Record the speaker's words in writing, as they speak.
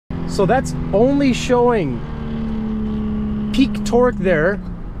So that's only showing peak torque there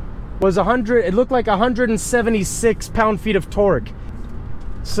was 100, it looked like 176 pound-feet of torque.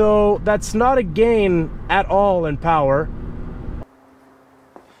 So that's not a gain at all in power.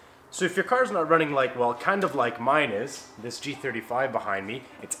 So if your car's not running like, well, kind of like mine is, this G35 behind me,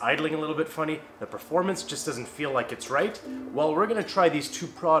 it's idling a little bit funny, the performance just doesn't feel like it's right, well, we're gonna try these two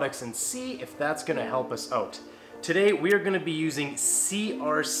products and see if that's gonna help us out. Today, we are gonna be using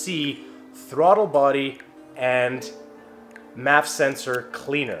CRC Throttle Body and MAF Sensor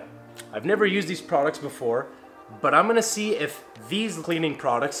Cleaner. I've never used these products before, but I'm gonna see if these cleaning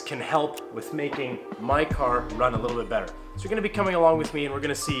products can help with making my car run a little bit better. So you're gonna be coming along with me and we're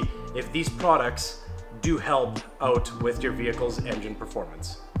gonna see if these products do help out with your vehicle's engine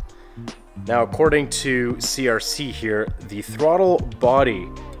performance. Now, according to CRC here, the Throttle Body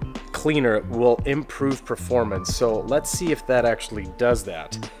Cleaner will improve performance. So let's see if that actually does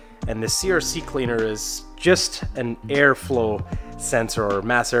that. And the CRC cleaner is just an airflow sensor or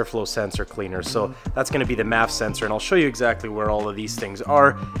mass airflow sensor cleaner. So that's going to be the MAF sensor, and I'll show you exactly where all of these things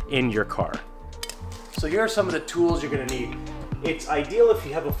are in your car. So here are some of the tools you're going to need. It's ideal if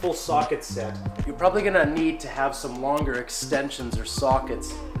you have a full socket set. You're probably going to need to have some longer extensions or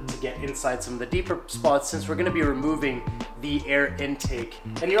sockets to get inside some of the deeper spots, since we're going to be removing the air intake.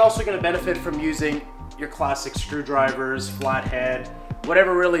 And you're also going to benefit from using your classic screwdrivers, flathead,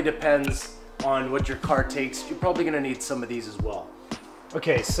 whatever really depends on what your car takes. You're probably going to need some of these as well.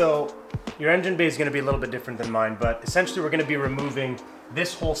 Okay, so your engine bay is going to be a little bit different than mine, but essentially we're going to be removing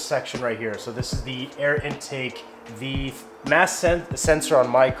this whole section right here. So this is the air intake. The mass sensor on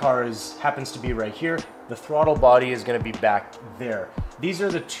my car happens to be right here. The throttle body is going to be back there. These are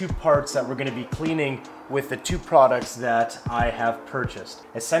the two parts that we're going to be cleaning with the two products that I have purchased.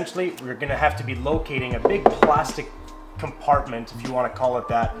 Essentially, we're going to have to be locating a big plastic compartment, if you want to call it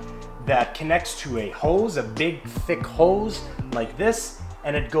that, that connects to a hose, a big thick hose like this,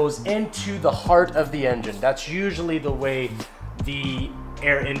 and it goes into the heart of the engine. That's usually the way the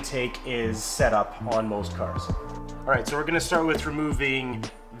air intake is set up on most cars. All right, so we're going to start with removing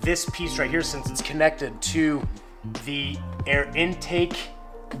this piece right here, since it's connected to the air intake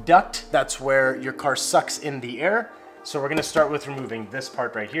duct. That's where your car sucks in the air. So we're going to start with removing this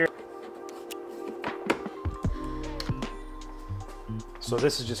part right here. So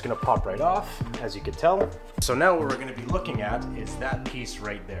this is just going to pop right off, as you can tell. So now what we're going to be looking at is that piece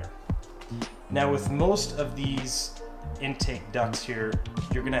right there. Now with most of these intake ducts here,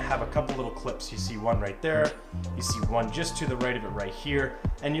 you're going to have a couple little clips. You see one right there, you see one just to the right of it right here,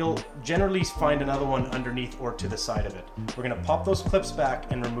 and you'll generally find another one underneath or to the side of it. We're going to pop those clips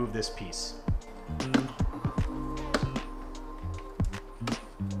back and remove this piece.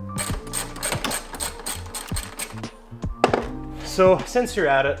 So since you're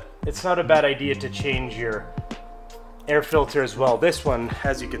at it, it's not a bad idea to change your air filter as well. This one,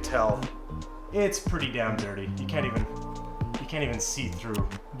 as you can tell, it's pretty damn dirty. You can't even see through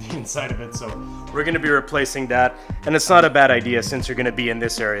the inside of it. So we're going to be replacing that, and it's not a bad idea, since you're going to be in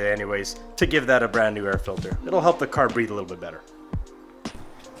this area anyways, to give that a brand new air filter. It'll help the car breathe a little bit better.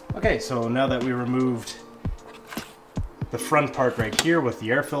 Okay, so now that we removed the front part right here with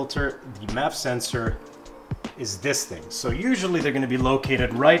the air filter, the MAF sensor is this thing. So usually they're going to be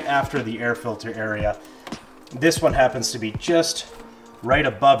located right after the air filter area. This one happens to be just right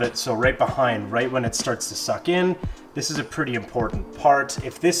above it, so right behind, right when it starts to suck in. This is a pretty important part.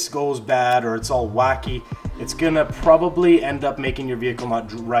 If this goes bad or it's all wacky, it's gonna probably end up making your vehicle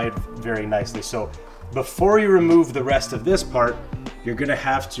not ride very nicely. So before you remove the rest of this part, you're gonna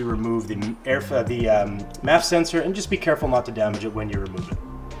have to remove the MAF sensor, and just be careful not to damage it when you remove it.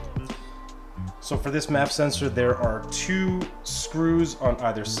 So for this MAF sensor, there are two screws on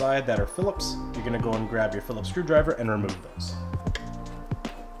either side that are Phillips. You're gonna go and grab your Phillips screwdriver and remove those.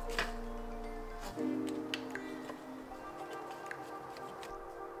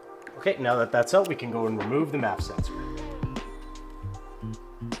 Okay, now that that's out, we can go and remove the MAF sensor.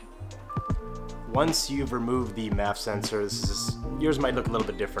 Once you've removed the MAF sensor, yours might look a little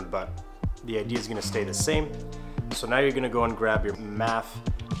bit different, but the idea is gonna stay the same. So now you're gonna go and grab your MAF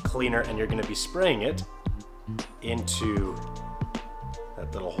cleaner, and you're gonna be spraying it into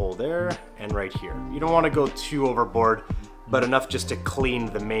that little hole there and right here. You don't wanna go too overboard, but enough just to clean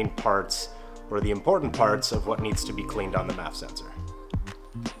the main parts or the important parts of what needs to be cleaned on the MAF sensor.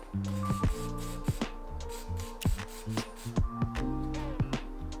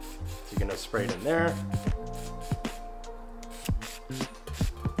 So you're gonna spray it in there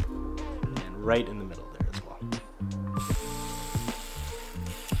and right in the middle there as well.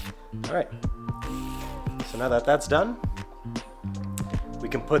 All right, so now that that's done, we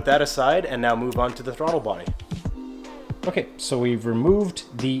can put that aside and now move on to the throttle body. Okay, so we've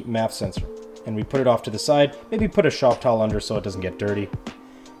removed the MAF sensor and we put it off to the side, maybe put a shop towel under so it doesn't get dirty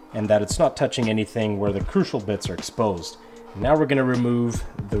and that it's not touching anything where the crucial bits are exposed. Now we're going to remove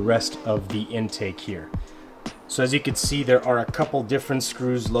the rest of the intake here. So as you can see, there are a couple different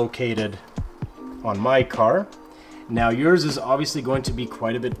screws located on my car. Now yours is obviously going to be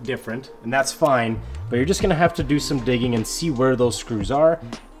quite a bit different, and that's fine, but you're just going to have to do some digging and see where those screws are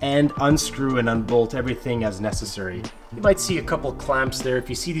and unscrew and unbolt everything as necessary. You might see a couple clamps there. If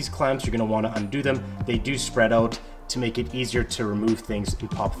you see these clamps, you're going to want to undo them. They do spread out to make it easier to remove things and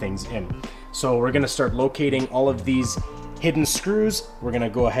pop things in. So we're going to start locating all of these hidden screws. We're going to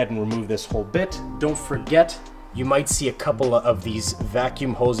go ahead and remove this whole bit. Don't forget, you might see a couple of these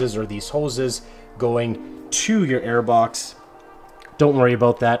vacuum hoses or these hoses going to your airbox. Don't worry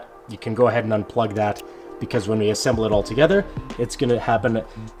about that. You can go ahead and unplug that because when we assemble it all together, it's going to happen.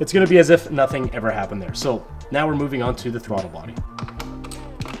 It's going to be as if nothing ever happened there. So now we're moving on to the throttle body.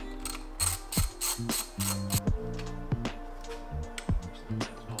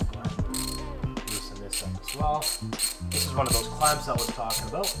 Loosen this up as well. This is one of those clamps I was talking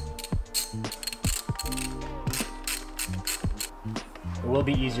about. It will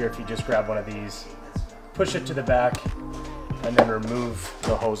be easier if you just grab one of these, push it to the back, and then remove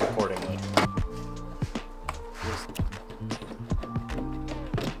the hose accordingly.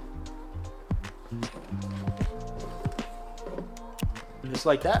 Just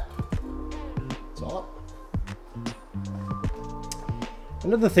like that. It's all up.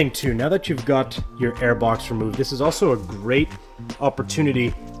 Another thing too, now that you've got your airbox removed, this is also a great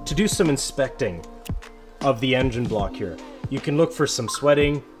opportunity to do some inspecting of the engine block here. You can look for some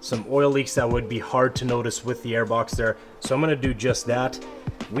sweating, some oil leaks that would be hard to notice with the airbox there. So I'm going to do just that.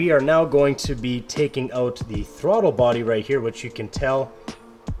 We are now going to be taking out the throttle body right here, which you can tell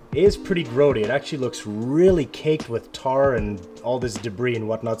is pretty grody. It actually looks really caked with tar and all this debris and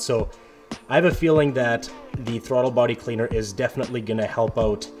whatnot. So I have a feeling that the throttle body cleaner is definitely going to help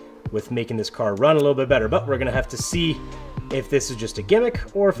out with making this car run a little bit better. But we're going to have to see if this is just a gimmick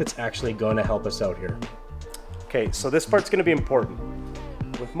or if it's actually going to help us out here. Okay, so this part's going to be important.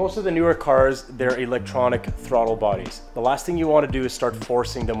 With most of the newer cars, they're electronic throttle bodies. The last thing you want to do is start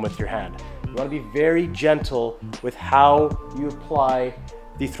forcing them with your hand. You want to be very gentle with how you apply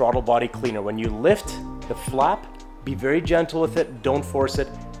the throttle body cleaner. When you lift the flap, be very gentle with it, don't force it.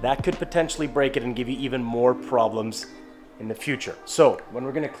 That could potentially break it and give you even more problems in the future. So when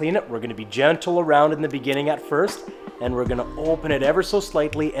we're going to clean it, we're going to be gentle around in the beginning at first, and we're going to open it ever so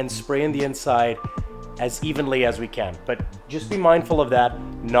slightly and spray in the inside as evenly as we can. But just be mindful of that,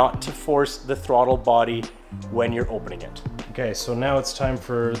 not to force the throttle body when you're opening it. Okay, so now it's time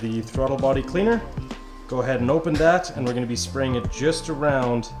for the throttle body cleaner. Go ahead and open that, and we're going to be spraying it just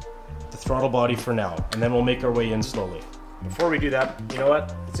around the throttle body for now, and then we'll make our way in slowly. Before we do that, you know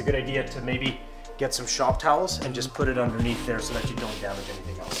what? It's a good idea to maybe get some shop towels and just put it underneath there so that you don't damage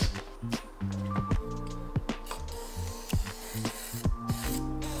anything else.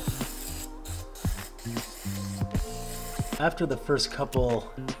 After the first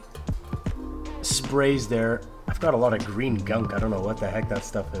couple sprays there, I've got a lot of green gunk. I don't know what the heck that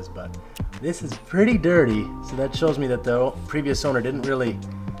stuff is, but this is pretty dirty. So that shows me that the previous owner didn't really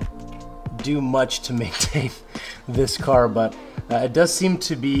do much to maintain this car, but it does seem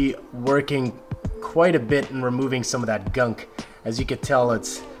to be working quite a bit in removing some of that gunk. As you can tell,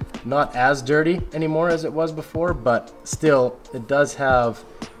 it's not as dirty anymore as it was before, but still it does have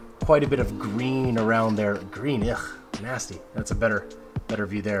quite a bit of green around there. Green, ugh, nasty. That's a better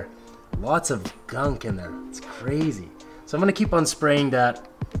view there. Lots of gunk in there. It's crazy. So I'm gonna keep on spraying that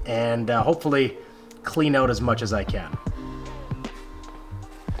and hopefully clean out as much as I can.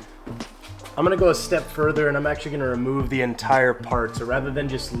 I'm gonna go a step further and I'm actually gonna remove the entire part. So rather than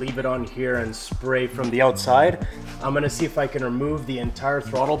just leave it on here and spray from the outside, I'm gonna see if I can remove the entire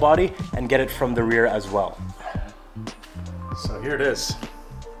throttle body and get it from the rear as well. So here it is.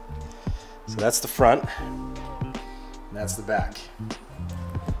 So that's the front, and that's the back.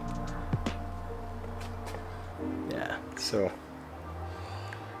 Yeah, so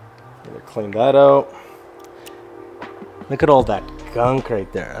I'm gonna clean that out. Look at all that gunk right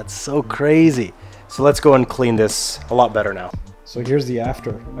there. That's so crazy. So let's go and clean this a lot better now. So here's the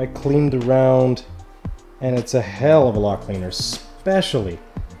after. I cleaned around and it's a hell of a lot cleaner, especially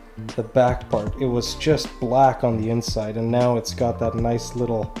the back part. It was just black on the inside and now it's got that nice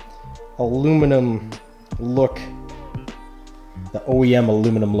little aluminum look, the OEM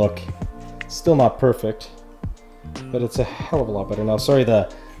aluminum look. Still not perfect, but it's a hell of a lot better now. Sorry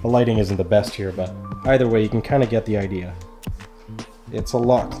the lighting isn't the best here, but either way you can kind of get the idea. it's a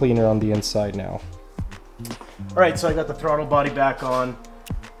lot cleaner on the inside now. All right, so I got the throttle body back on,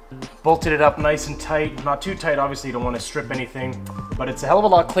 bolted it up nice and tight, not too tight, obviously you don't want to strip anything, but it's a hell of a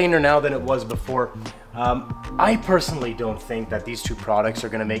lot cleaner now than it was before. I personally don't think that these two products are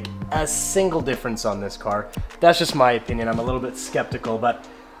going to make a single difference on this car. That's just my opinion. I'm a little bit skeptical, but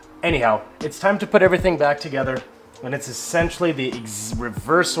anyhow, it's time to put everything back together, and it's essentially the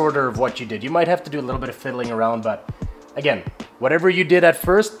reverse order of what you did. You might have to do a little bit of fiddling around, but again, whatever you did at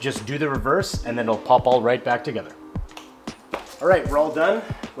first, just do the reverse, and then it'll pop all right back together. All right, we're all done.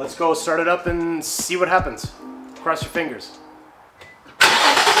 Let's go start it up and see what happens. Cross your fingers.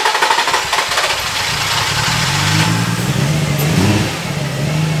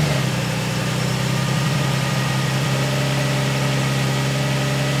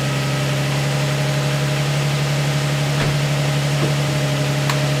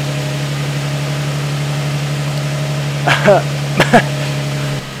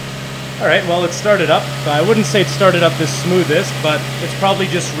 All right, well, it started up. I wouldn't say it started up the smoothest, but it's probably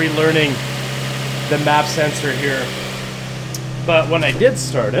just relearning the MAF sensor here. But when I did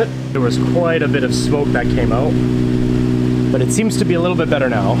start it, there was quite a bit of smoke that came out, but it seems to be a little bit better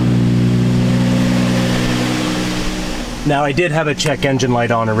now. Now, I did have a check engine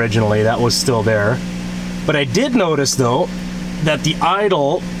light on originally. That was still there. But I did notice, though, that the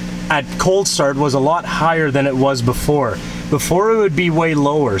idle at cold start was a lot higher than it was before. Before it would be way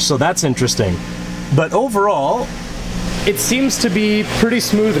lower, so that's interesting. But overall, it seems to be pretty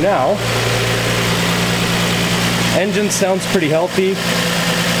smooth now. Engine sounds pretty healthy.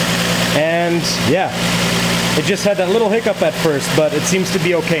 And yeah, it just had that little hiccup at first, but it seems to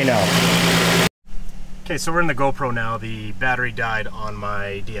be okay now. Okay, so we're in the GoPro now. The battery died on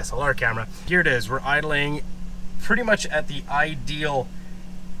my DSLR camera. Here it is. We're idling pretty much at the ideal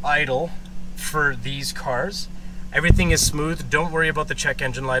idle for these cars. Everything is smooth. Don't worry about the check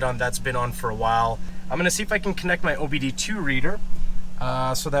engine light on. That's been on for a while. I'm going to see if I can connect my OBD2 reader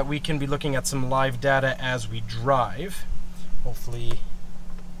so that we can be looking at some live data as we drive. Hopefully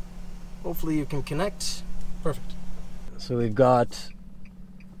you can connect. Perfect. So we've got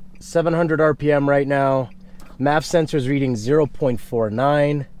 700 RPM right now. MAF sensor's reading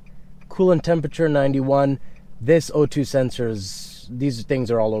 0.49. Coolant temperature 91. This O2 sensor's, these things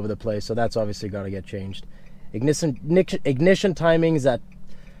are all over the place, so that's obviously got to get changed. Ignition timing is at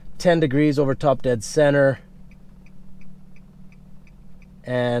 10 degrees over top dead center,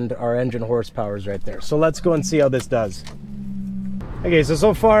 and our engine horsepower is right there. So let's go and see how this does. Okay,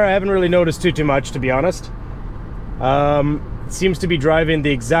 so far I haven't really noticed too much, to be honest. It seems to be driving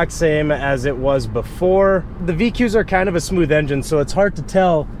the exact same as it was before. The VQs are kind of a smooth engine, so it's hard to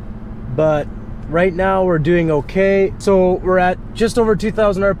tell, but right now we're doing okay. So we're at just over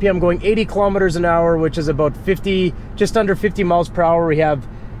 2,000 RPM going 80 kilometers an hour, which is about 50, just under 50 miles per hour. We have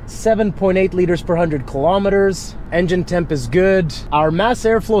 7.8 liters per 100 kilometers. Engine temp is good. Our mass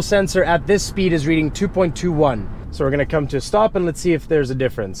airflow sensor at this speed is reading 2.21. So we're gonna come to a stop and let's see if there's a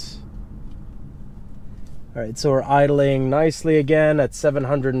difference. All right, so we're idling nicely again at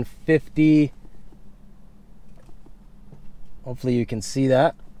 750. Hopefully you can see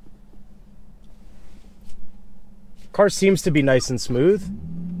that. Car seems to be nice and smooth.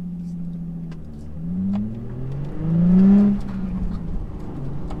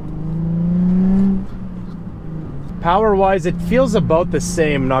 Power-wise, it feels about the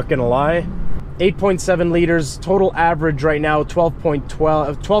same, not gonna lie. 8.7 liters, total average right now,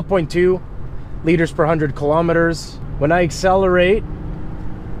 12.2 liters per 100 kilometers. When I accelerate,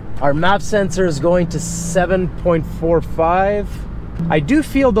 our MAF sensor is going to 7.45. I do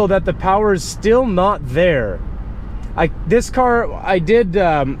feel, though, that the power is still not there. This car, I did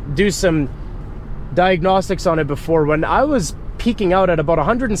do some diagnostics on it before when I was peaking out at about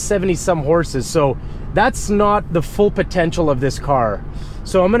 170 some horses, so that's not the full potential of this car.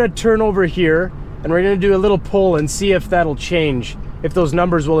 So I'm gonna turn over here and we're gonna do a little pull and see if that'll change, if those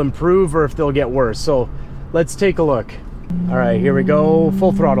numbers will improve or if they'll get worse. So let's take a look. All right, here we go,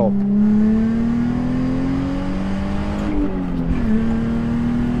 full throttle.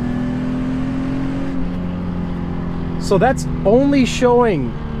 So that's only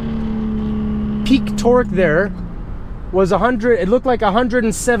showing peak torque there was 100, it looked like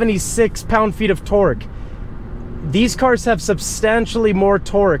 176 pound-feet of torque. These cars have substantially more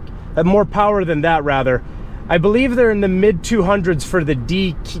torque, more power than that rather. I believe they're in the mid 200s for the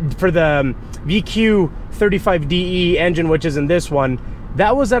VQ35DE engine, which is in this one.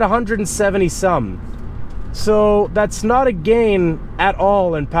 That was at 170 some. So that's not a gain at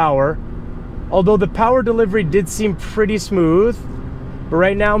all in power. Although the power delivery did seem pretty smooth. But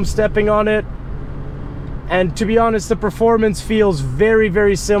right now I'm stepping on it And to be honest, the performance feels very,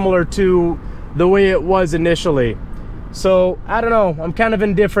 very similar to the way it was initially. So I don't know, I'm kind of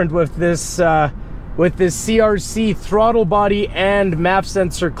indifferent with this CRC throttle body and MAF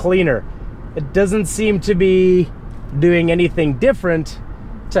sensor cleaner. It doesn't seem to be doing anything different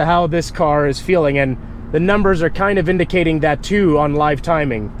to how this car is feeling, and the numbers are kind of indicating that too on live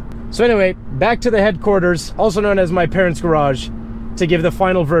timing. So anyway, back to the headquarters, also known as my parents' garage, to give the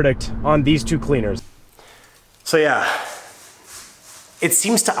final verdict on these two cleaners. So yeah, it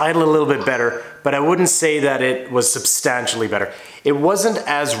seems to idle a little bit better, but I wouldn't say that it was substantially better. It wasn't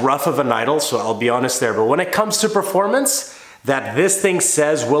as rough of an idle, so I'll be honest there, but when it comes to performance, that this thing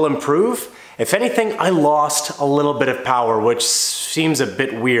says will improve, if anything, I lost a little bit of power, which seems a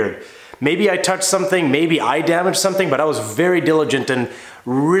bit weird. Maybe I touched something, maybe I damaged something, but I was very diligent and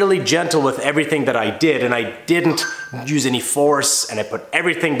really gentle with everything that I did, and I didn't use any force, and I put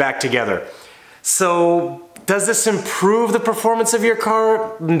everything back together. So, does this improve the performance of your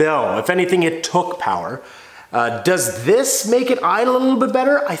car? No. If anything, it took power. Does this make it idle a little bit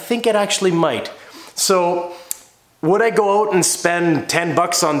better? I think it actually might. So, would I go out and spend 10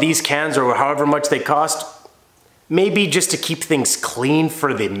 bucks on these cans or however much they cost? Maybe just to keep things clean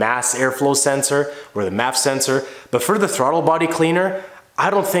for the mass airflow sensor or the MAF sensor. But for the throttle body cleaner, I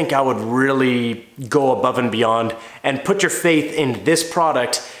don't think I would really go above and beyond and put your faith in this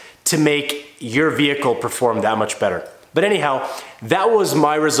product to make your vehicle perform that much better. But anyhow, that was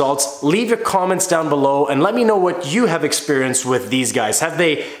my results. Leave your comments down below and let me know what you have experienced with these guys. Have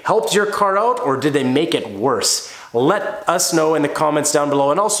they helped your car out or did they make it worse? Let us know in the comments down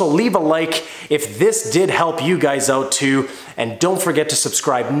below, and also leave a like if this did help you guys out too. And don't forget to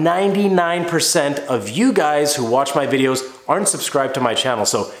subscribe. 99% of you guys who watch my videos aren't subscribed to my channel.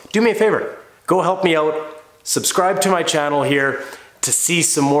 So do me a favor, go help me out. Subscribe to my channel here to see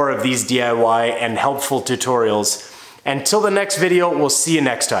some more of these DIY and helpful tutorials. Until the next video, we'll see you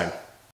next time.